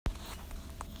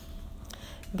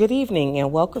Good evening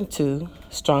and welcome to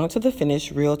Strong to the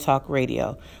Finish Real Talk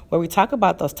Radio, where we talk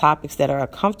about those topics that are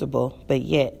uncomfortable, but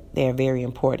yet they are very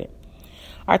important.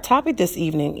 Our topic this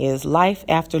evening is life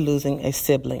after losing a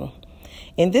sibling.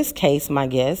 In this case, my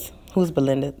guest, whose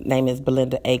name is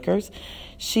Belinda Akers,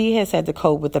 she has had to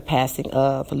cope with the passing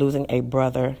of losing a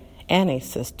brother and a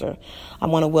sister. I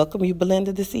want to welcome you,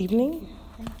 Belinda, this evening.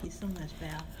 Thank you so much,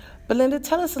 Val. Belinda,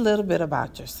 tell us a little bit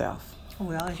about yourself.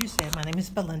 Well, as you said, my name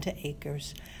is Belinda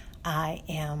Akers. I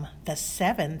am the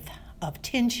seventh of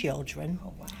 10 children.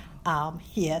 Oh, wow.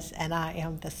 Yes, and I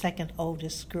am the second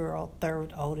oldest girl,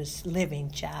 third oldest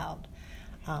living child.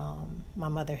 My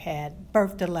mother had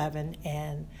birthed 11,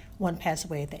 and one passed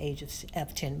away at the age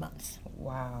of 10 months.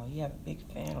 Wow, you have a big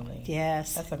family.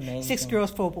 Yes. That's amazing. 6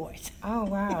 girls, 4 boys. Oh,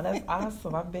 wow, that's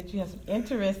awesome. I bet you have some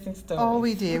interesting stories. Oh,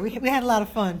 we did. We had a lot of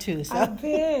fun, too. So. I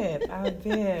bet.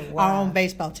 Wow. Our own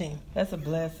baseball team. That's a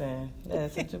blessing.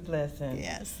 That's such a blessing.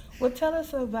 Yes. Well, tell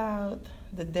us about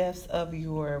the deaths of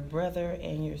your brother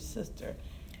and your sister.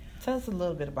 Tell us a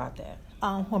little bit about that.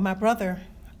 Well, my brother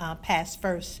passed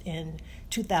first in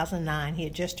 2009. He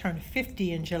had just turned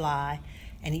 50 in July,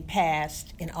 and he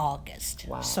passed in August.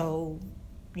 Wow. So,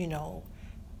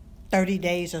 30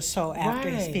 days or so after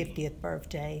his Right. 50th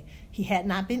birthday. He had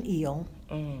not been ill,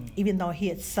 Mm. even though he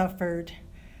had suffered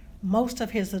most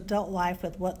of his adult life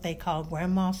with what they call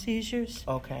grand mal seizures.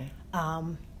 Okay.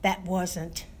 That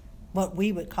wasn't what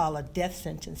we would call a death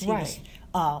sentence. He was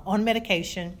Right. on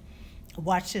medication,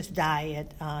 watched his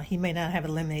diet. He may not have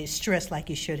eliminated stress like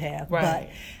he should have, Right.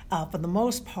 but for the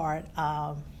most part,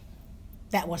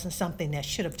 that wasn't something that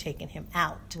should have taken him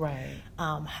out. Right.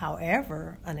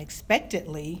 However,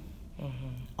 unexpectedly, Mm-hmm.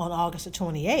 on August the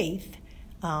 28th,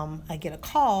 I get a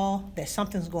call that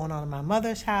something's going on in my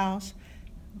mother's house.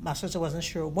 My sister wasn't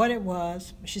sure what it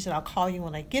was. She said, I'll call you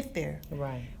when I get there.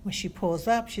 Right. When she pulls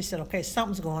up, she said, okay,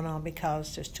 something's going on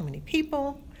because there's too many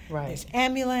people. Right. There's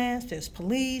ambulance, there's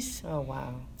police. Oh,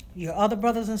 wow. Your other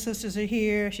brothers and sisters are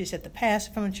here. She said, the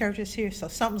pastor from the church is here, so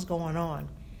something's going on.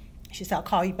 She said, I'll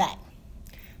call you back.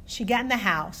 She got in the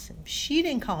house, and she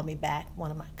didn't call me back. One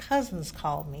of my cousins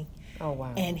called me. Oh,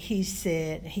 wow. And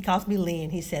he calls me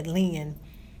Lynn. He said, Lynn,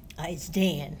 it's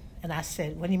Dan. And I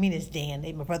said, what do you mean it's Dan?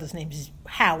 My brother's name is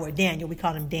Howard Daniel. We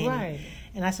call him Danny. Right.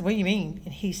 And I said, what do you mean?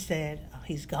 And he said, oh,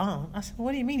 he's gone. I said,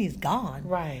 what do you mean he's gone?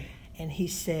 Right. And he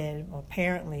said, well,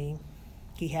 apparently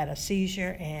he had a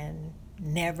seizure and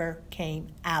never came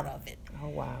out of it. Oh,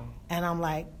 wow. And I'm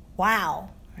like,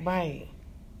 wow. Right.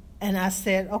 And I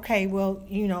said, okay, well,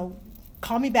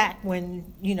 call me back when,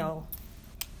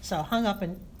 So I hung up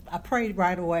and I prayed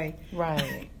right away.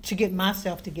 Right. To get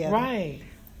myself together. Right.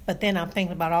 But then I'm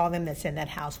thinking about all of them that's in that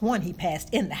house. One, he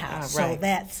passed in the house. Right. So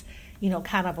that's,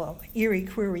 kind of a eerie,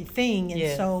 query thing. And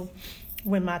Yes. so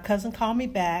when my cousin called me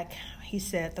back, he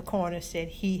said, the coroner said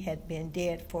he had been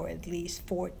dead for at least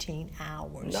 14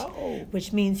 hours. No.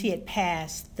 Which means he had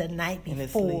passed the night In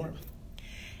his before.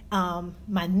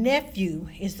 My nephew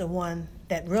is the one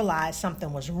that realized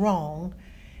something was wrong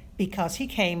because he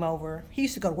came over. He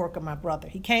used to go to work with my brother.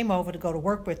 He came over to go to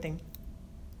work with him.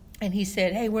 And he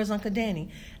said, hey, where's Uncle Danny?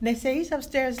 And they said, he's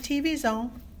upstairs, the TV's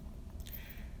on.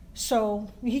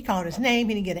 So he called his name,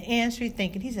 he didn't get an answer,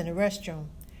 thinking he's in the restroom.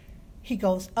 He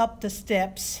goes up the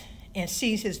steps and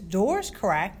sees his doors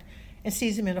cracked and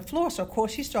sees him in the floor. So, of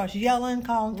course, he starts yelling,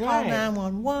 call Right.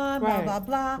 911, blah, Right. blah,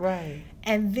 blah. Right.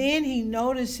 And then he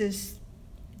notices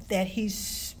that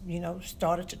he's,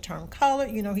 started to turn color.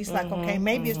 He's like, okay,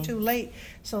 maybe it's too late.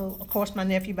 So, of course, my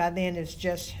nephew by then is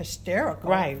just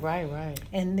hysterical. Right.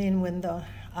 And then when the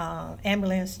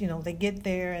ambulance, they get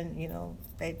there and,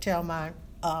 they tell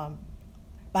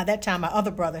by that time my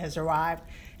other brother has arrived,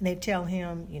 and they tell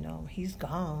him, he's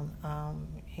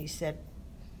gone. He said,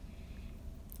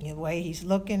 the way he's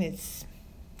looking,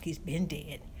 he's been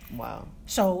dead. Wow.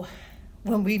 So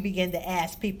when we begin to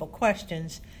ask people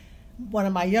questions, one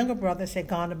of my younger brothers had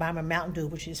gone to buy my Mountain Dew,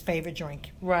 which is his favorite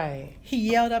drink. Right. He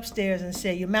yelled upstairs and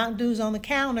said, your Mountain Dew's on the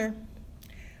counter.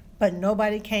 But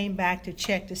nobody came back to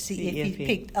check to see if he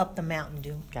picked up the Mountain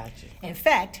Dew. Gotcha. In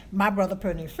fact, my brother put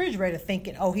it in the refrigerator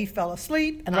thinking, he fell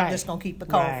asleep, and I'm just going to keep it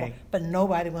cold for him. But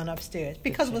nobody went upstairs.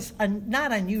 Because it was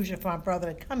not unusual for my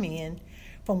brother to come in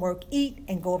from work, eat,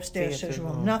 and go upstairs to his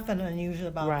room. Nothing unusual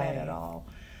about that at all.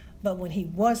 But when he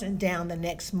wasn't down the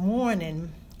next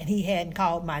morning, and he hadn't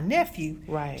called my nephew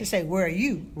to say, where are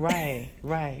you? Right.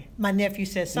 My nephew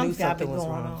said, something's got to be going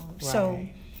on. Right. So,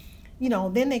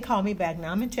 then they call me back.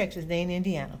 Now, I'm in Texas, they in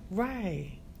Indiana.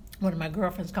 Right. One of my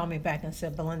girlfriends called me back and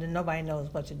said, Belinda, nobody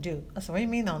knows what to do. I said, what do you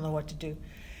mean they don't know what to do?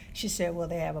 She said, well,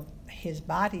 they have his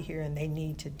body here and they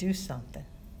need to do something.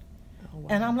 Oh, wow.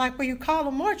 And I'm like, well, you call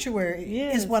a mortuary,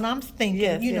 Yes. is what I'm thinking,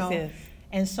 Yes, you yes, know. yes.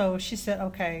 And so she said,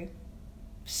 okay,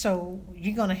 so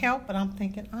you're going to help? And I'm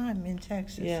thinking, I'm in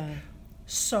Texas. Yeah.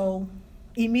 So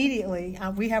immediately,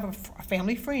 we have a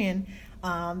family friend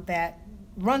that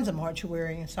runs a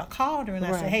mortuary. And so I called her and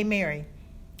I Right. said, hey, Mary,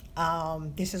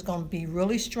 this is going to be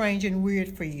really strange and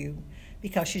weird for you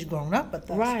because she's grown up with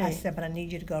us. Right. I said, but I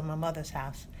need you to go to my mother's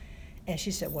house. And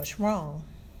she said, what's wrong?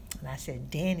 And I said,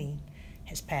 Danny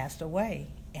has passed away,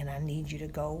 and I need you to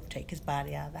go take his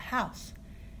body out of the house.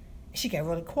 She got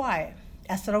really quiet.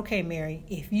 I said, okay, Mary,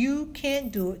 if you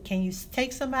can't do it, can you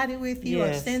take somebody with you or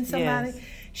Yes, send somebody? yes.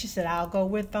 She said, I'll go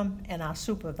with them, and I'll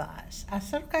supervise. I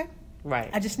said, okay. Right.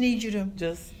 I just need you to.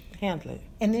 Just handle it.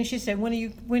 And then she said, when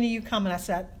are you coming? I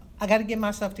said, I got to get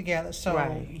myself together. So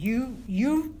Right. you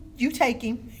take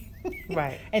him.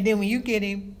 Right. And then when you get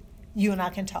him, you and I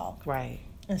can talk. Right.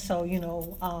 And so,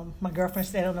 my girlfriend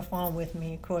stayed on the phone with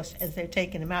me. Of course, as they're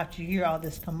taking him out, you hear all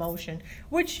this commotion,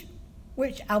 which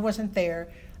I wasn't there.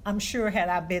 I'm sure had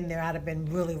I been there, I'd have been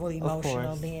really, really emotional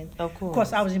course. then. Of course. Of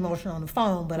course, I was emotional on the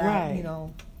phone, but Right.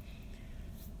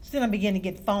 So then I began to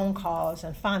get phone calls,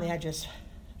 and finally I just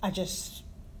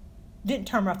didn't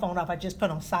turn my phone off. I just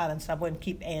put on silence so I wouldn't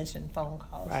keep answering phone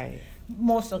calls. Right.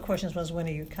 Most of the questions was, when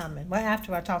are you coming? Well,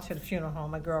 after I talked to the funeral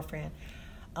home, my girlfriend,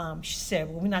 she said,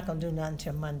 well, we're not going to do nothing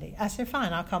until Monday. I said,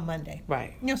 fine, I'll come Monday.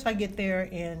 Right. So I get there,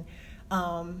 and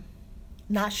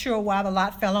not sure why the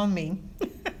lot fell on me.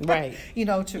 Right.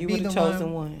 To You be were the the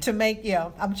chosen one. to make,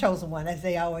 I'm chosen one, as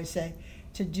they always say,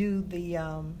 to do the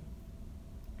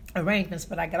arrangements.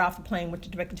 But I got off the plane, went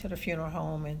directly to the funeral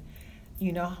home, and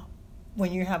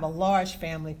when you have a large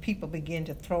family, people begin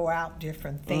to throw out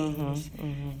different things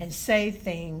and say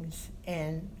things,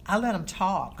 and I let them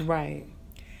talk. Right.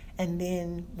 And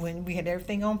then when we had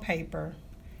everything on paper,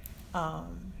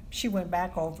 she went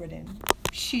back over it and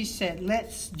she said,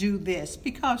 let's do this,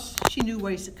 because she knew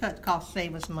ways to cut costs,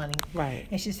 save us money. Right.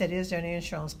 And she said, is there an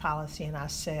insurance policy? And I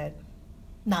said,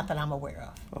 not that I'm aware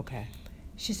of. Okay.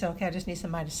 She said, okay, I just need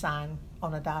somebody to sign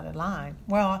on a dotted line.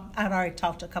 Well, I'd already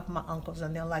talked to a couple of my uncles,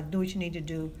 and they're like, do what you need to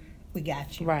do. We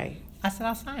got you. Right. I said,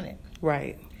 I'll sign it.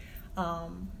 Right.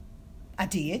 I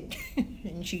did.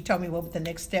 And she told me what the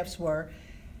next steps were.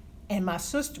 And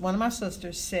one of my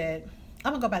sisters said,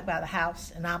 I'm going to go back by the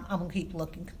house, and I'm going to keep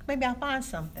looking. Maybe I'll find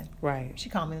something. Right. She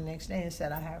called me the next day and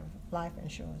said, I have life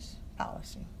insurance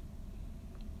policy.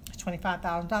 It's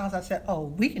 $25,000. I said, oh,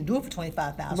 we can do it for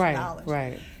 $25,000. Right.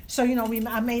 Right. So,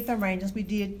 I made the arrangements. We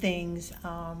did things,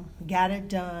 got it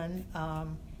done.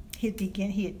 He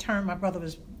had turned, my brother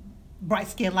was bright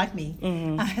skinned like me.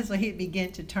 So he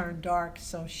began to turn dark.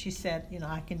 So she said,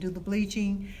 I can do the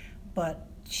bleaching, but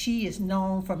she is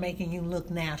known for making you look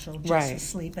natural, just Right.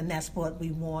 asleep, and that's what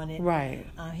we wanted. Right.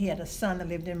 He had a son that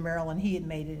lived in Maryland. He had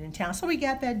made it in town. So we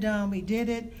got that done. We did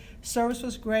it. Service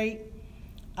was great.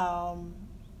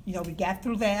 We got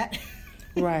through that.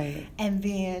 Right. And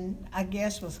then I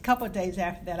guess it was a couple of days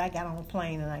after that, I got on a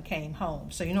plane and I came home.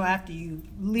 So, after you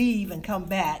leave and come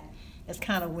back, it's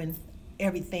kind of when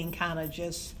everything kind of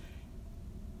just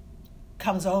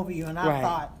comes over you. And I Right.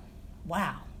 thought,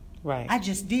 wow, Right. I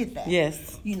just did that.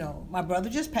 Yes. My brother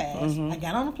just passed. I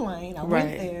got on a plane. I went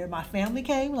Right. there. My family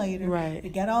came later. Right. We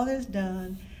got all this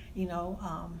done.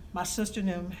 My sister and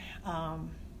them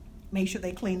made sure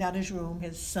they cleaned out his room.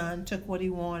 His son took what he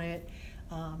wanted.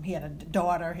 He had a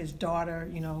daughter. His daughter,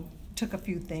 took a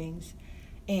few things.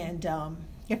 And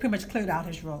they pretty much cleared out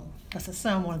his room, because the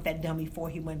son wanted that done before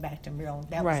he went back to Maryland.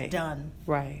 That Right. was done.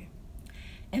 Right.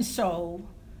 And so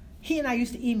he and I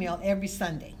used to email every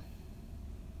Sunday.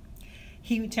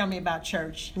 He would tell me about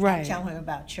church. Right. I'd tell him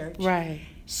about church. Right.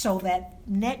 So that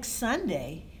next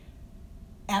Sunday,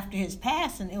 after his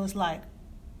passing, it was like,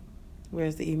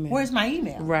 Where's the email? where's my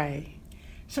email? Right.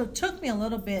 So it took me a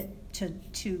little bit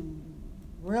to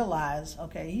realize,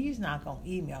 okay, he's not going to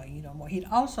email you no more. He'd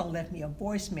also left me a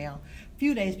voicemail a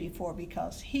few days before,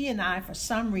 because he and I, for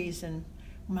some reason,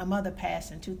 my mother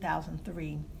passed in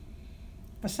 2003,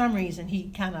 for some reason, he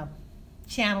kind of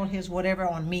channeled his whatever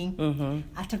on me.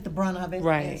 I took the brunt of it.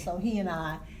 Right. And so he and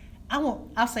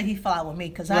I'll say he fell out with me,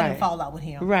 because I Right. didn't fall out with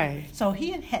him. Right. So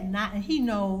he had not, and he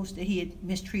knows that he had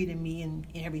mistreated me and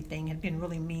everything, had been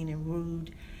really mean and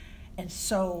rude. And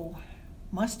so,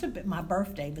 must have been, my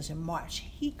birthday was in March.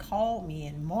 He called me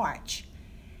in March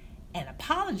and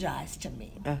apologized to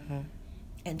me.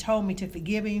 And told me to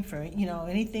forgive him for,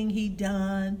 anything he'd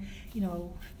done,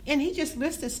 and he just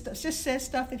said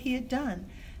stuff that he had done.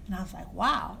 And I was like,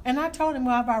 wow. And I told him,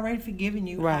 well, I've already forgiven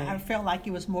you. Right. I felt like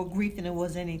it was more grief than it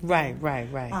was anything. Right.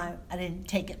 I didn't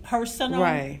take it personal.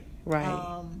 Right.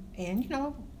 Right. And,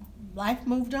 life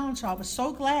moved on. So I was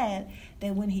so glad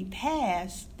that when he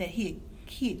passed, that he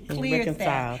had cleared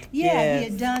that. Yeah, yes. He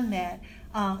had done that.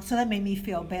 So that made me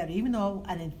feel better, even though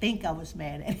I didn't think I was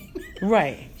mad at him.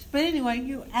 Right. But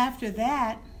anyway, after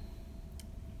that,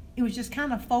 it was just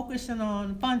kind of focusing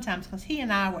on fun times because he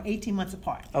and I were 18 months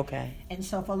apart. Okay. And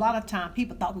so for a lot of time,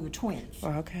 people thought we were twins. Oh,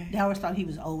 okay. They always thought he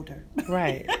was older.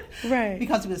 Right. Right.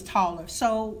 Because he was taller.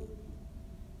 So,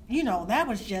 that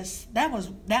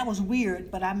was weird,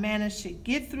 but I managed to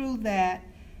get through that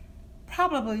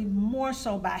probably more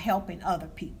so by helping other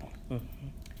people.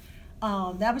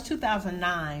 Mm-hmm. That was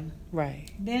 2009.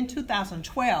 Right. Then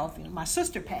 2012, my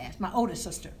sister passed, my oldest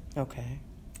sister. Okay.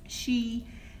 She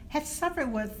had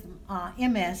suffered with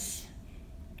MS,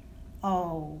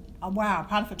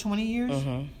 probably for 20 years.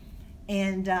 Mm-hmm.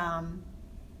 And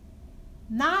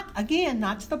not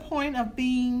to the point of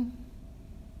being,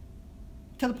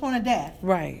 to the point of death.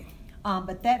 Right.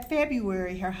 But that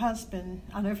February, her husband,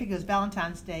 I'll never forget, it was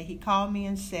Valentine's Day, he called me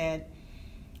and said,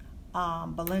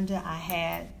 Belinda, I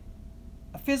had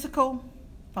a physical.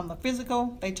 From the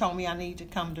physical, they told me I need to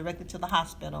come directly to the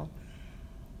hospital.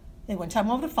 They went to him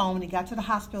over the phone. When he got to the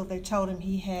hospital, they told him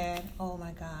he had,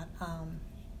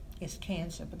 it's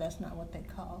cancer, but that's not what they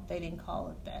call it. They didn't call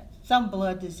it that. Some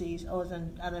blood disease.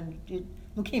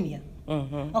 Leukemia.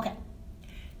 Mm-hmm. Okay.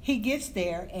 He gets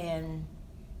there, and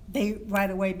they right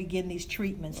away begin these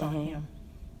treatments mm-hmm. on him.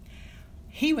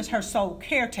 He was her sole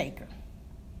caretaker.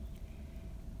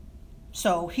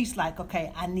 So he's like,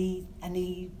 okay, I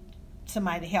need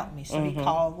somebody to help me. So mm-hmm. he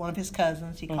called one of his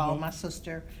cousins. He mm-hmm. called my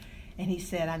sister. And he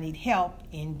said, I need help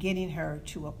in getting her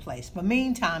to a place. But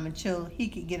meantime, until he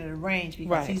could get it arranged,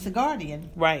 because right. he's the guardian.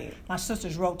 Right. My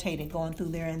sister's rotated going through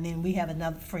there, and then we have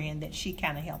another friend that she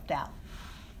kind of helped out.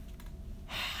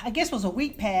 I guess it was a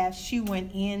week past. She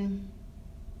went in.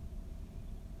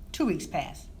 2 weeks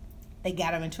passed. They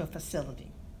got her into a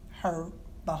facility. The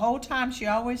whole time she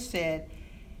always said,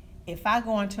 if I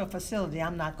go into a facility,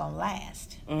 I'm not going to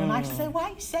last. And I said, why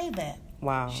you say that?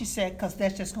 Wow. She said, because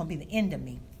that's just going to be the end of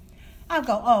me. I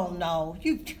go, oh no,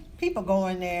 people go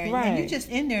in there right. and you're just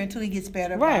in there until he gets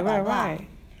better. Right, blah, blah, blah. Right.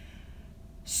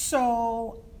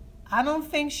 So I don't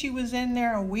think she was in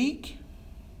there a week,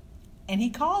 and he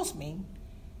calls me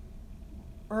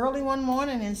early one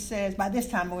morning and says, by this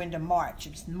time we're into March.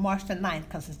 It's March the 9th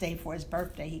because it's the day before his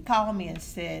birthday. He called me and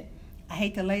said, I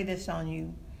hate to lay this on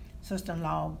you,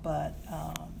 sister-in-law, but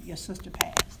your sister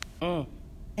passed. Mm.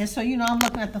 And so, I'm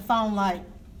looking at the phone like,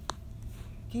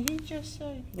 did he just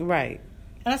say? Right.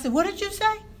 And I said, what did you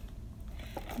say?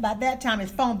 By that time,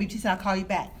 his phone beeped. He said, I'll call you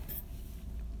back.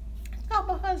 I called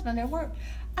my husband at work.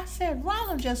 I said,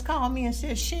 Ronald just called me and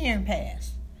said Sharon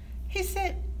passed. He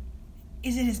said,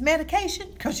 is it his medication?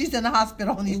 Because she's in the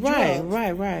hospital on these drugs.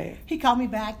 Right. He called me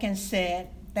back and said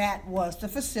that was the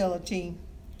facility,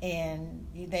 and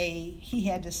he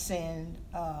had to send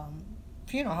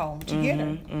funeral home to mm-hmm, get her.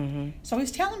 Mm-hmm. So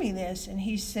he's telling me this, and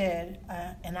he said,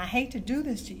 and I hate to do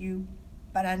this to you,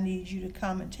 but I need you to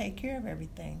come and take care of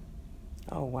everything.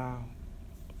 Oh, wow.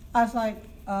 I was like,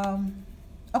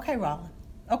 okay, Roland.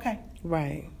 Okay.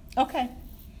 Right. Okay.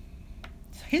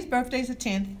 So his birthday's the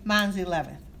 10th, mine's the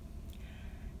 11th.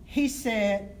 He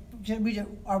said,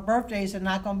 our birthdays are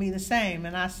not going to be the same.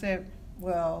 And I said,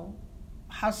 well,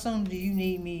 how soon do you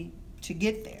need me to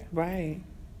get there? Right.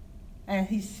 And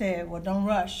he said, well, don't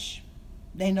rush.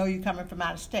 They know you're coming from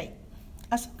out of state.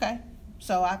 I said, okay.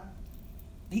 So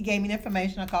he gave me the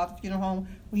information. I called the funeral home.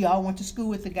 We all went to school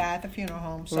with the guy at the funeral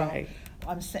home. So right.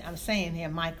 I'm saying here,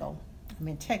 Michael, I'm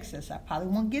in Texas. I probably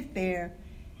won't get there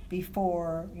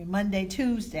before Monday,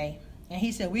 Tuesday. And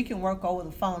he said, we can work over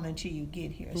the phone until you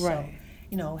get here. Right.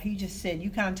 So, he just said, you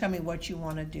kind of tell me what you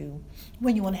want to do,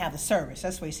 when you want to have the service.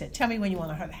 That's what he said. Tell me when you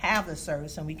want to have the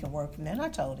service, and we can work from there. And I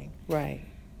told him. Right.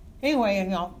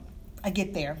 Anyway, I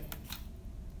get there.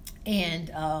 And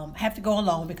I have to go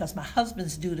alone because my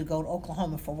husband's due to go to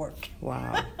Oklahoma for work.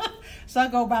 Wow. So I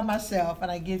go by myself,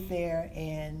 and I get there,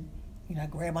 and, I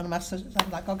grab one of my sisters. I'm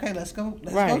like, okay, let's go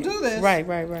do this.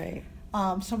 Right.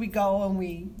 So we go and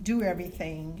we do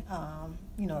everything.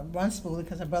 It runs smoothly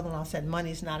because my brother-in-law said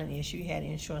money's not an issue. He had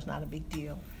insurance, not a big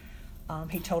deal.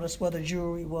 He told us where the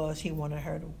jewelry was he wanted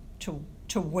her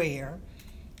to wear.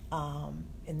 And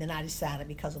then I decided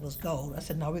because it was gold, I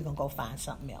said, no, we're going to go find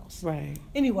something else. Right.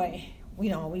 Anyway, we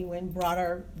went and brought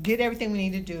her, did everything we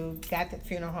needed to do, got the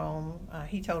funeral home.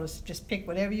 He told us, just pick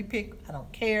whatever you pick. I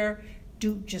don't care.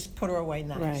 Just put her away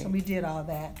nice. Right. So we did all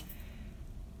that.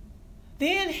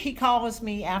 Then he calls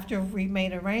me after we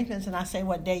made arrangements, and I say,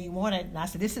 what day you want it? And I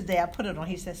said, this is the day I put it on.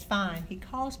 He says, fine. He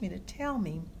calls me to tell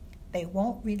me they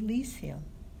won't release him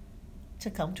to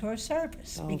come to her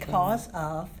service God.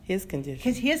 of His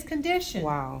condition. his condition.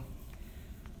 Wow.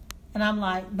 And I'm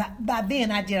like, by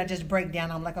then I just break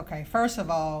down. I'm like, okay, first of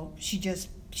all, she just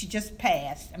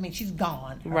passed. I mean, she's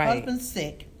gone. Her husband's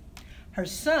sick. Her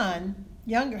son,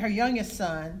 her youngest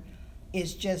son,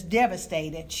 is just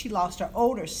devastated. She lost her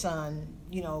older son,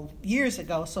 years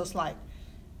ago. So it's like,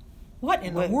 what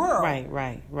in the world?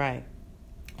 Right.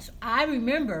 So I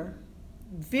remember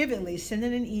vividly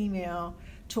sending an email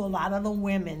to a lot of the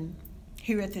women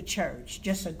here at the church,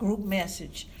 just a group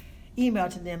message, email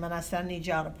to them, and I said, I need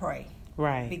y'all to pray.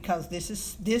 Right. Because this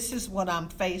is what I'm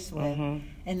faced with, and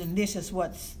then this is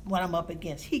what I'm up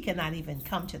against. He cannot even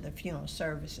come to the funeral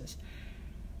services.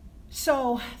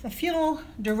 So the funeral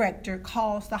director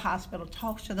calls the hospital,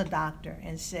 talks to the doctor,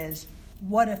 and says,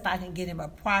 what if I can get him a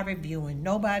private viewing,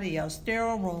 nobody else,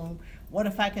 sterile room? What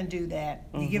if I can do that?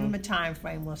 You give him a time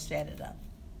frame, we'll set it up.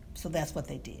 So that's what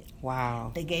they did.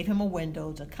 Wow. They gave him a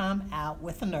window to come out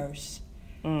with a nurse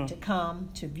to come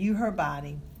to view her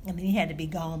body, and then he had to be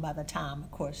gone by the time,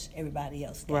 of course, everybody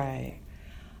else got Right.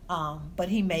 there. But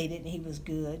he made it, and he was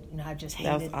good. I just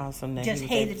hated. That was awesome. Just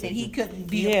hated that he couldn't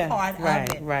be a part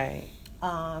of it. Right.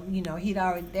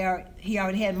 He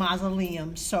already had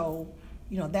mausoleum, so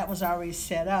that was already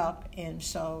set up, and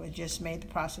so it just made the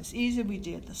process easier. We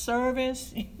did the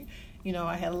service. We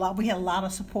had a lot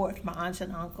of support from my aunts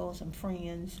and uncles and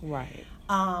friends. Right.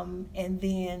 And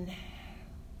then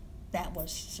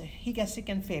so he got sick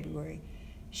in February.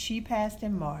 She passed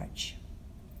in March.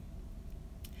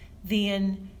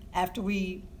 Then after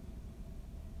we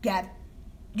got,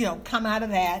 come out of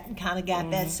that and kind of got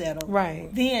that settled. Right.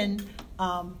 Then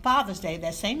Father's Day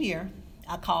that same year,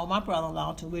 I called my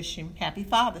brother-in-law to wish him Happy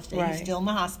Father's Day. Right. He's still in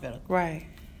the hospital. Right.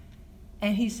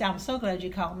 And he said, I'm so glad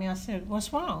you called me. I said,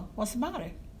 what's wrong? What's the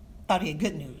matter? Thought he had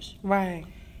good news. Right.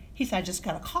 He said, I just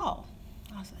got a call.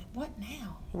 I was like, what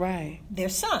now? Right. Their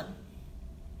son.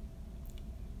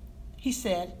 He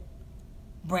said,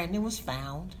 Brandon was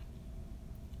found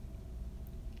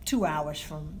 2 hours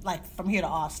from here to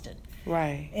Austin.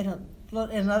 Right. In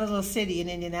another little city in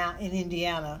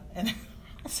Indiana. And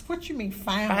I said, what you mean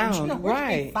found? What you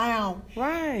mean found?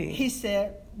 Right. He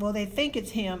said, well, they think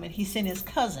it's him, and he sent his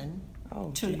cousin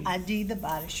to ID the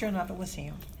body. Sure enough, it was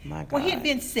him. My God. Well, he had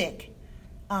been sick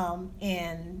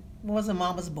and was a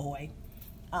mama's boy.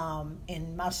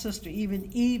 And my sister,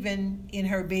 even in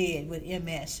her bed with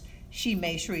MS, she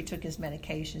made sure he took his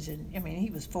medications. And, he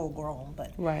was full grown,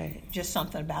 but just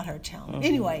something about her telling him.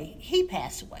 Anyway, he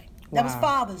passed away. That was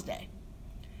Father's Day.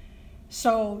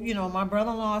 So, my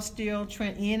brother-in-law still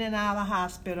in and out of the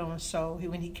hospital. And so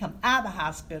when he come out of the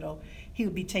hospital, he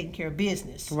would be taking care of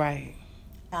business. Right.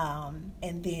 And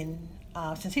then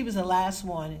since he was the last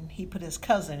one, and he put his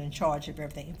cousin in charge of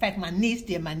everything. In fact, my niece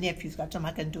did my nephew's. I told him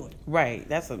I couldn't do it. Right.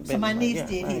 So my niece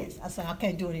did his. I said, I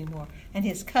can't do it anymore. And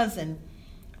his cousin,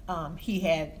 he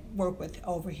had worked with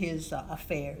over his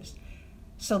affairs.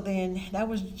 So then that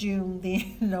was June.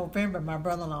 Then November, my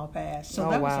brother-in-law passed. So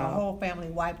that was our whole family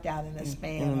wiped out in a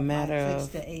span of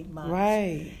 6 to 8 months.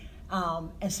 Right.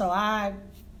 And so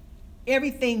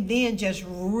everything then just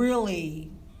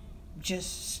really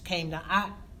just came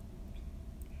down.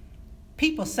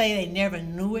 People say they never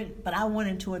knew it, but I went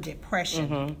into a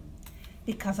depression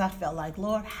because I felt like,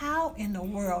 Lord, how in the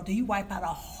world do you wipe out a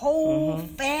whole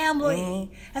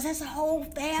family? That's a whole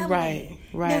family.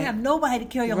 Right. They have nobody to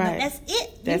carry on. That's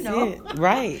it. That's it.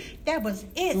 Right. That was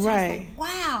it. So I was like,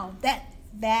 wow,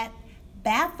 that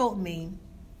baffled me.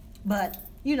 But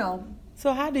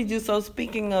So how did you? So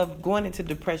speaking of going into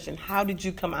depression, how did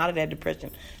you come out of that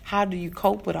depression? How do you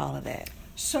cope with all of that?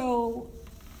 So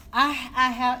I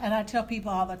have, and I tell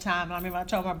people all the time. I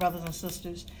told my brothers and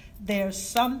sisters, there's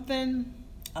something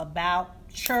about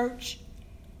church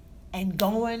and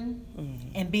going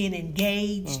and being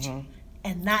engaged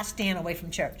and not staying away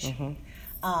from church.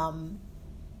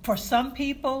 For some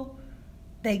people,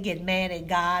 they get mad at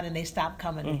God and they stop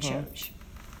coming to church.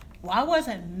 Well, I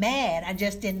wasn't mad. I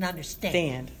just didn't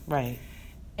understand. Right.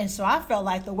 And so I felt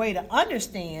like the way to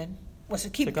understand was to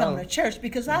keep coming to church,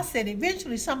 because I said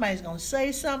eventually somebody's going to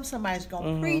say something, somebody's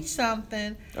going to preach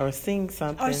something. Or sing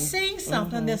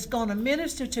something. That's going to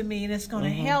minister to me and it's going to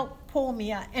help pull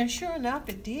me out. And sure enough,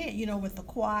 it did, with the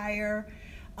choir.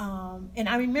 And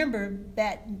I remember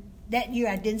that year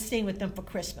I didn't sing with them for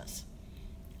Christmas.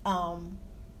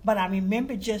 But I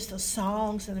remember just the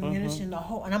songs and the ministry and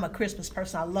and I'm a Christmas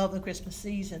person. I love the Christmas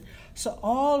season. So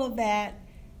all of that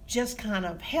just kind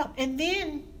of helped. And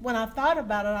then when I thought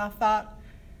about it, I thought,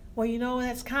 well,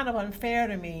 that's kind of unfair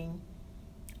to me.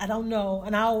 I don't know.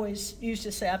 And I always used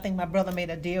to say, I think my brother made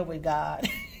a deal with God.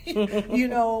 you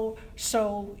know.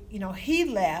 So, you know, he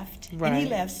left, and he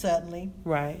left suddenly.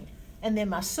 Right. And then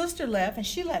my sister left, and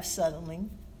she left suddenly.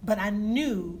 But I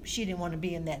knew she didn't want to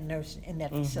be in that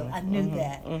facility. I knew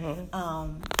that.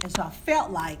 And so I felt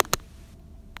like,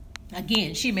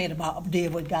 again, she made a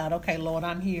deal with God. Okay, Lord,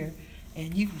 I'm here,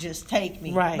 and you can just take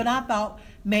me. Right. But I thought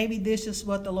maybe this is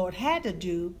what the Lord had to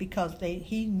do, because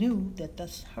he knew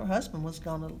that her husband was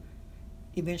going to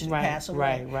eventually pass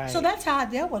away. Right. So that's how I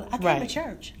dealt with it. I came to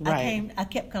church. Right. I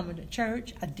kept coming to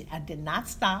church. I did not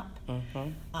stop.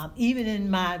 Even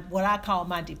in what I call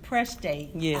my depressed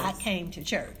state, I came to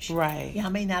church. Right. I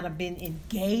may not have been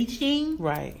engaging.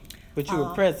 Right. But you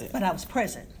were present. But I was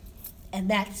present. And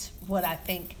that's what I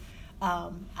think,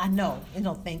 I know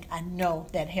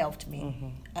that helped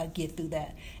me get through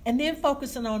that. And then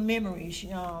focusing on memories.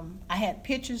 I had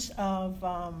pictures of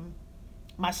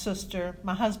my sister.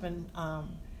 My husband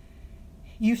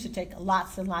used to take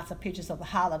lots and lots of pictures of the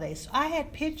holidays. So I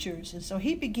had pictures, and so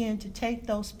he began to take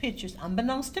those pictures,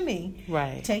 unbeknownst to me,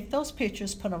 take those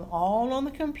pictures, put them all on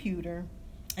the computer,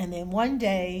 and then one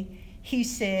day he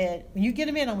said, when you get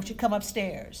them in, I want you to come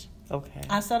upstairs. Okay.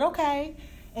 I said, okay.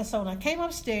 And so when I came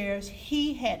upstairs,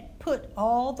 he had put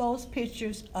all those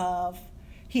pictures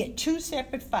he had 2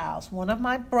 separate files. One of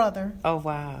my brother. Oh,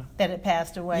 wow. That had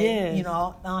passed away. Yes.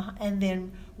 And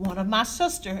then one of my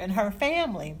sister and her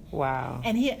family. Wow.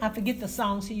 And I forget the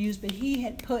songs he used, but he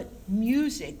had put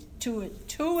music to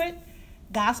it,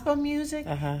 gospel music.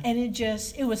 And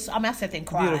it was, I sat there and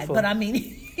cried. Beautiful. But I mean,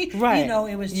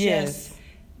 it was just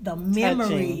the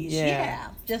memories.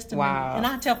 Just the memories. And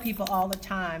I tell people all the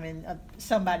time, and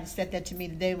somebody said that to me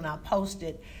today when I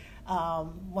posted,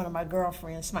 one of my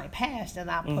girlfriends might pass,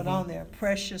 and I put on there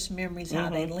precious memories, how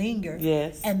they linger.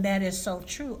 Yes. And that is so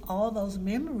true. All those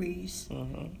memories,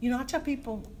 I tell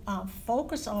people,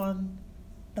 focus on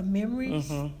the memories,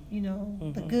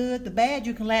 the good, the bad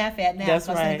you can laugh at now because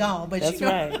they're gone. But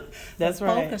That's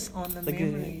right. Focus on the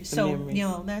memories. So,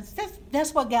 memories.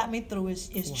 That's what got me through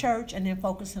is church, and then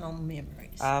focusing on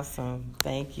memories. Awesome.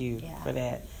 Thank you for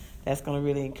that. That's going to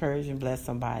really encourage and bless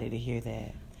somebody to hear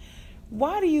that.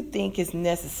 Why do you think it's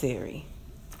necessary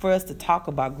for us to talk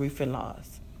about grief and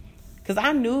loss? Because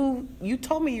I knew you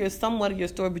told me somewhat of your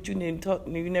story, but you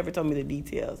never told me the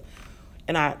details.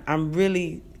 And I'm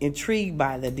really intrigued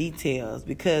by the details,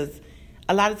 because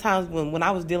a lot of times when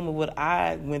I was dealing with what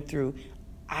I went through,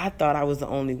 I thought I was the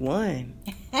only one.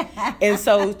 And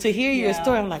so to hear your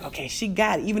story, I'm like, okay, she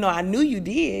got it. Even though I knew you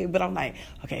did, but I'm like,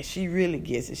 okay, she really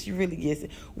gets it. She really gets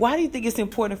it. Why do you think it's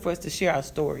important for us to share our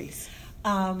stories?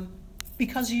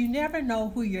 Because you never know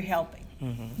who you're helping.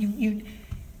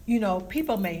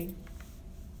 People may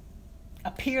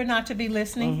appear not to be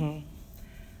listening,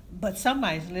 but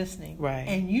somebody's listening. Right.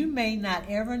 And you may not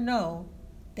ever know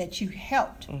that you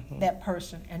helped that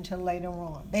person until later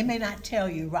on. They may not tell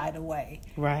you right away.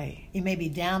 Right. It may be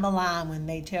down the line when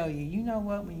they tell you, you know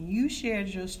what, when you shared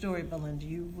your story, Belinda,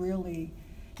 you really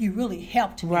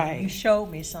helped me. Right. You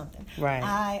showed me something. Right.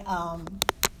 I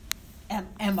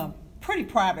am a pretty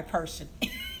private person.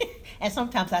 And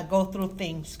sometimes I go through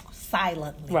things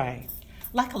silently. Right.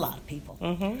 Like a lot of people.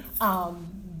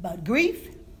 But grief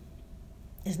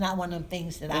is not one of them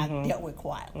things that I dealt with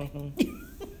quietly.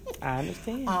 I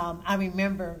understand. I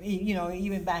remember,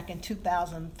 even back in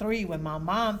 2003 when my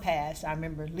mom passed, I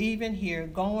remember leaving here,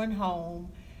 going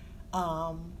home.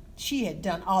 She had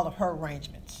done all of her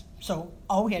arrangements. So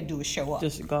all we had to do was show up.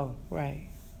 Just go, right.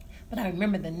 But I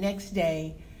remember the next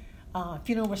day,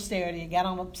 funeral was Saturday, got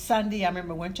on a Sunday. I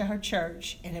remember went to her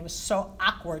church, and it was so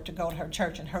awkward to go to her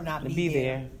church and her not be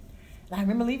there. And I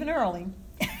remember leaving early.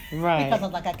 Right. Because I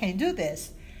was like, I can't do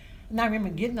this. And I remember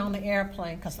getting on the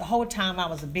airplane, because the whole time I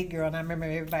was a big girl, and I remember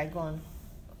everybody going,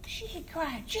 she ain't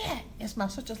cried yet. And my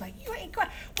sister's like, you ain't cried.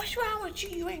 What's wrong with you?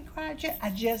 You ain't cried yet.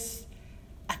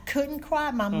 I couldn't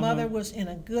cry. My mother was in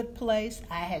a good place.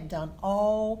 I had done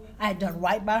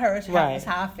right by her. That's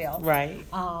how I felt. Right.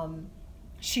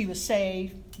 She was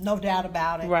saved, no doubt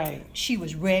about it. Right. She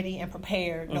was ready and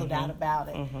prepared, no doubt about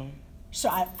it. So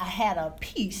I had a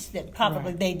peace that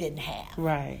probably they didn't have.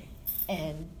 Right.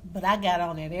 But I got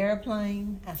on that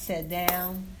airplane, I sat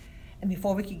down, and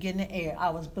before we could get in the air, I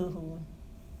was boo-hooing.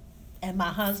 And my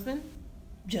husband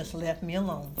just left me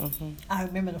alone. I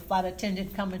remember the flight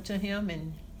attendant coming to him,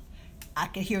 and I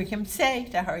could hear him say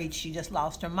to her, she just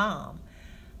lost her mom.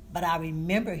 But I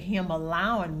remember him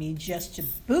allowing me just to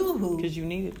boo-hoo. Because you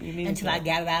needed until that. I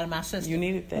got it out of my system. You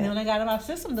needed that. And when I got it out of my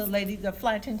system, the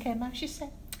flight attendant came out, she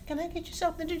said, can I get you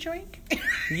something to drink?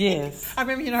 Yes. I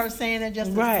remember her saying that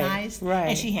just as nice. Right.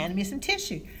 And she handed me some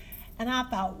tissue. And I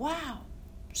thought, wow,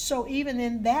 So even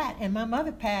in that, and my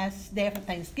mother passed day after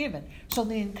Thanksgiving. So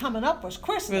then coming up was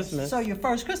Christmas. So your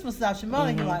first Christmas without your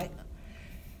mother, you're like.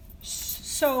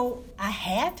 So I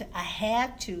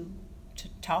had to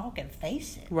talk and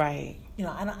face it. Right. You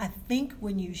know, I think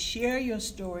when you share your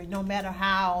story, no matter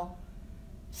how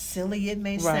silly it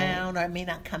may sound, or it may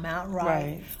not come out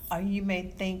right, or you may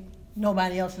think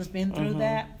nobody else has been through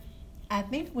that. I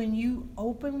think when you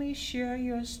openly share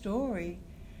your story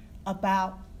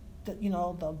about the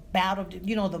bout of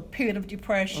the period of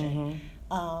depression,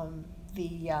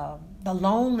 the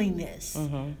loneliness,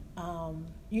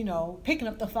 picking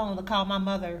up the phone to call my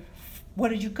mother, what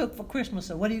did you cook for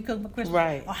Christmas, or what do you cook for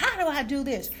Christmas, or how do I do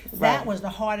this? That was the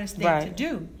hardest thing to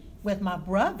do. With my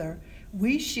brother,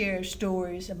 we shared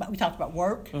stories we talked about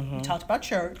work, we talked about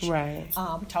church, we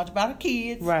talked about our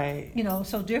kids,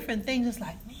 so different things. It's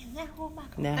like, man, now who am I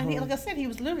going to? I mean, like I said, he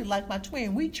was literally like my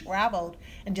twin. We traveled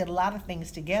and did a lot of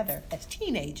things together as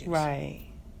teenagers. Right.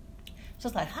 So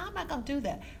it's like, how am I going to do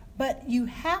that? But you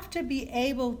have to be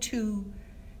able to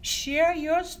share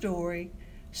your story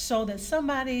so that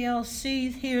somebody else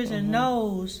sees, hears, and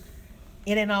knows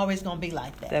it ain't always going to be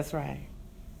like that. That's right.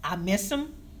 I miss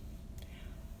them,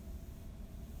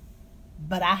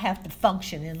 but I have to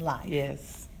function in life.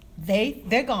 Yes.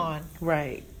 They're gone.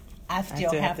 Right. I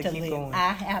still have to live. Going.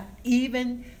 I have,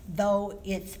 even though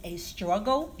it's a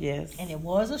struggle. Yes. And it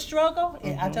was a struggle.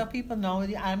 I tell people, no,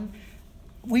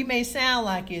 we may sound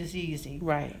like it's easy.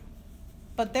 Right.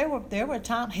 But there were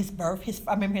times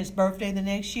I remember his birthday the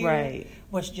next year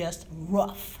was just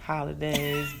rough.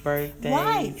 Holidays,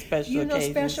 birthdays, special occasions.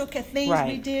 Special things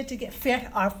we did to get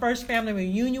our first family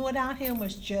reunion without him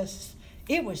wasn't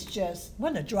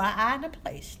a dry eye in the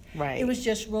place. Right. It was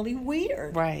just really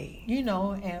weird. Right. And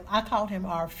I called him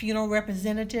our funeral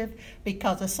representative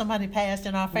because if somebody passed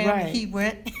in our family, he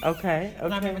went. Okay.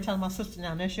 And I remember telling my sister,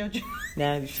 now that's your job.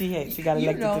 Now she got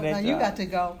elected to that job. You got to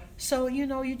go. So,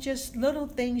 you just little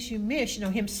things you miss.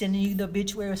 Him sending you the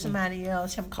obituary of somebody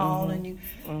else, him calling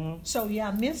you. So, yeah,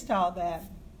 I missed all that.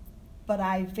 But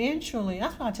I eventually,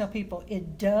 that's why I tell people,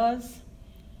 it does.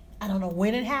 I don't know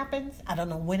when it happens. I don't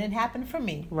know when it happened for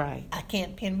me. Right. I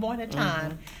can't pinpoint a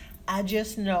time. I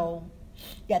just know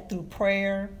that through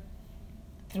prayer,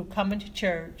 through coming to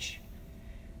church,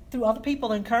 through other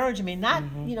people encouraging me, not,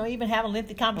 even have a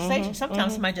lengthy conversation.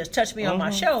 Sometimes somebody just touched me on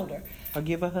my shoulder. Or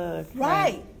give a hug.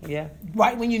 Right. Yeah.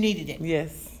 Right when you needed it.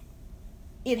 Yes.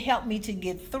 It helped me to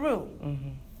get through.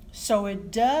 So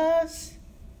it does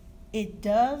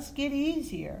get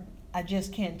easier. I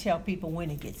just can't tell people when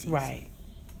it gets easier. Right.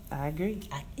 I agree.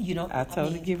 I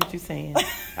totally get what you're saying.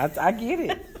 I get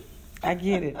it. I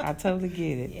get it. I totally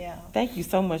get it. Yeah. Thank you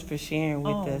so much for sharing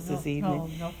with us this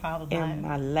evening. No problem. And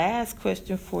my last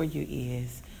question for you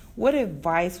is, what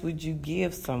advice would you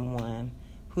give someone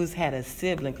who's had a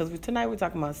sibling? Because tonight we're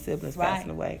talking about siblings passing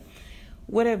away.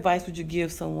 What advice would you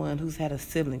give someone who's had a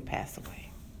sibling pass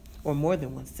away, or more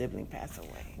than one sibling pass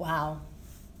away? Wow.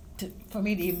 For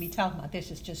me to even be talking about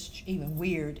this is just even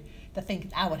weird to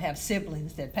think I would have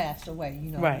siblings that passed away.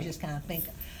 You just kind of think.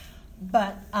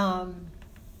 But I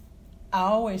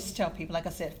always tell people, like I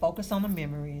said, focus on the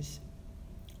memories.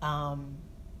 I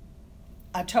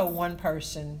told one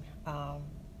person,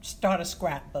 start a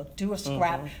scrapbook, do a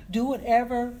scrap, do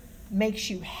whatever makes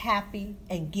you happy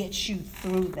and gets you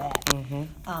through that.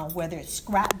 Whether it's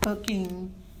scrapbooking,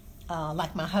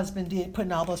 like my husband did,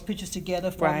 putting all those pictures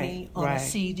together for me on a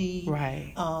CD,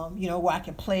 where I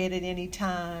can play it at any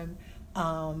time.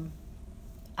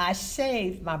 I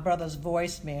saved my brother's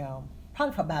voicemail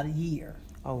probably for about a year.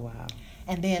 Oh, wow.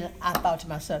 And then I thought to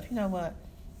myself, you know what?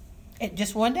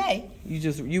 Just one day.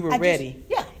 You were ready.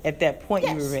 At that point,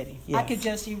 you were ready. Yes. I could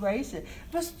just erase it.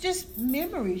 But it's just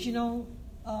memories,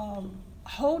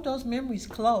 hold those memories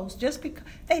close. Just because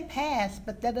they pass,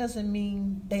 but that doesn't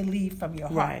mean they leave from your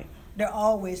heart. Right. They're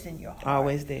always in your heart.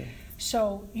 Always there.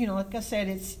 So, like I said,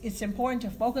 it's important to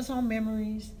focus on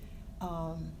memories.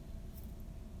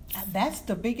 That's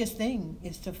the biggest thing,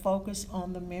 is to focus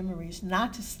on the memories,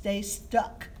 not to stay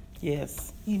stuck.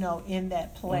 Yes. In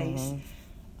that place.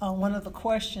 One of the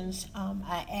questions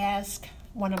I asked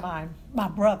one of my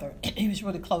brother, he was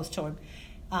really close to him,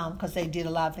 because they did a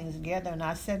lot of things together, and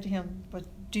I said to him, but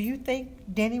do you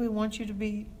think Danny would want you to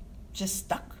be just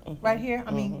stuck right here?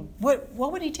 I mean, what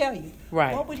would he tell you?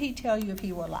 Right. What would he tell you if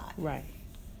he were alive? Right.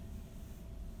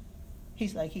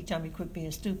 He's like, he told me quit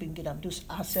being stupid and get up and do.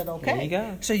 I said, okay. There you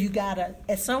go. So you gotta,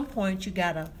 at some point, you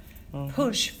gotta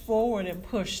push forward and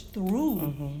push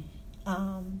through.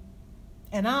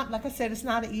 And like I said, it's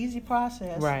not an easy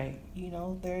process. Right. You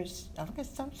know, I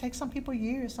guess it takes some people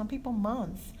years, some people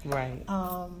months. Right.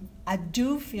 I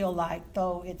do feel like,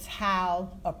 though, it's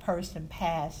how a person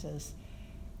passes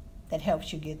that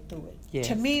helps you get through it. Yes.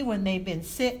 To me, when they've been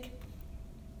sick,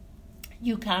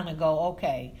 you kind of go,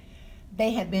 okay,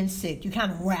 they have been sick. You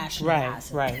kind of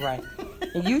rationalize it. Right.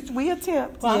 And we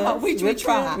attempt. Well, yes, we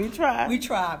try. We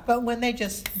try. But when they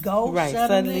just go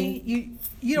suddenly,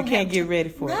 you don't can't get ready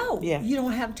for it. No, yeah. You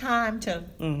don't have time to.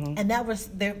 Mm-hmm. And that was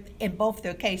in both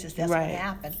their cases. That's right. what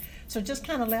happened. So just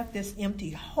kind of left this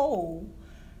empty hole.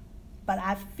 But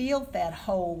I filled that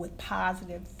hole with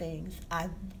positive things.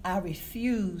 I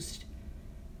refused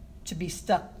to be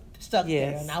stuck yes.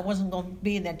 there, and I wasn't going to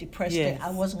be in that depressed state. Yes. I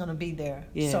wasn't going to be there.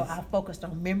 Yes. So I focused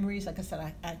on memories. Like I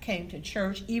said, I came to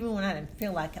church even when I didn't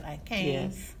feel like it. I came.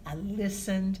 Yes. I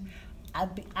listened.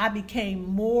 I became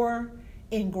more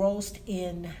engrossed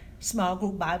in small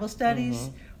group Bible studies,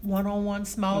 mm-hmm. one-on-one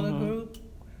smaller mm-hmm. group,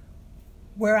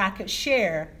 where I could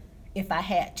share if I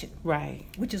had to. Right.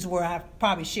 Which is where I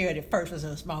probably shared it first, was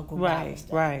in a small group Bible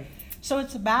study. Right. So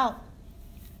it's about,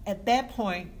 at that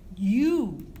point,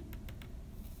 you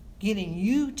getting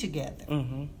you together.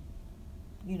 Mm-hmm.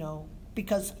 You know,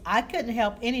 because I couldn't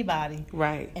help anybody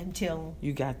right until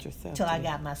you got yourself. Till I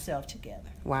got myself together.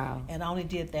 Wow. And I only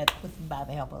did that by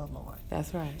the help of the Lord.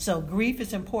 That's right. So grief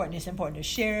is important. It's important to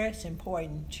share it. It's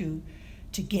important to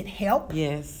get help.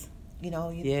 Yes. You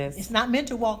know, yes. It's not meant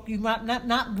to walk. Grief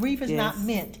is yes. not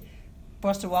meant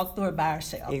for us to walk through it by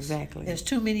ourselves. Exactly. There's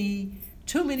too many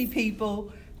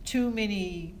people, too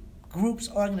many groups,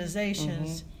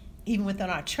 organizations, mm-hmm. even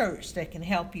within our church, that can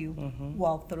help you mm-hmm.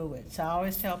 walk through it. So I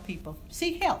always tell people,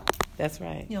 seek help. That's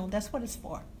right. You know, that's what it's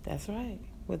for. That's right.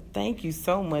 Well, thank you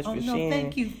so much for sharing.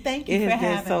 Thank you for having me. It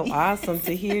has been so awesome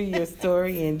to hear your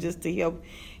story and just to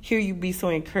hear you be so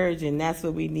encouraging. That's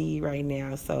what we need right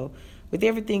now. So with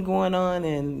everything going on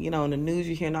and, you know, in the news,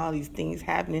 you're hearing all these things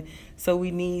happening. So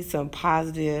we need some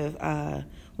positivity,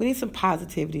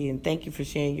 and thank you for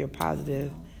sharing your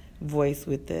positive voice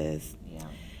with us. Yeah.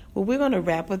 Well, we're going to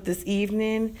wrap up this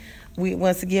evening.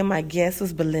 Once again, my guest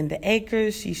was Belinda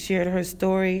Akers. She shared her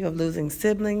story of losing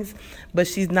siblings, but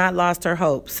she's not lost her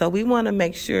hope. So we want to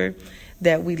make sure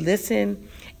that we listen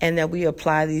and that we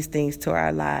apply these things to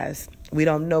our lives. We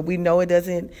know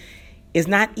it's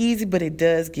not easy, but it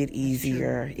does get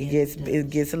easier. It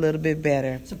gets a little bit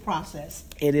better. It's a process.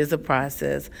 It is a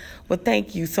process. Well,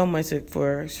 thank you so much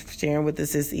for sharing with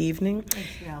us this evening. Thanks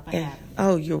for having me.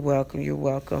 Oh, you're welcome. You're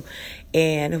welcome.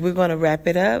 And we're going to wrap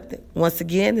it up. Once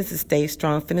again, this is Stay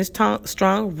Strong, Finish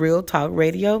Strong, Real Talk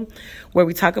Radio, where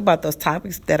we talk about those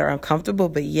topics that are uncomfortable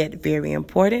but yet very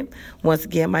important. Once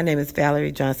again, my name is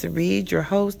Valerie Johnson-Reed, your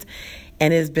host.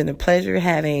 And it's been a pleasure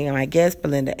having my guest,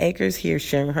 Belinda Akers, here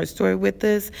sharing her story with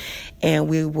us. And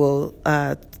we will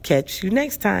catch you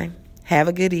next time. Have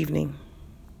a good evening.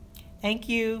 Thank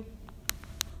you.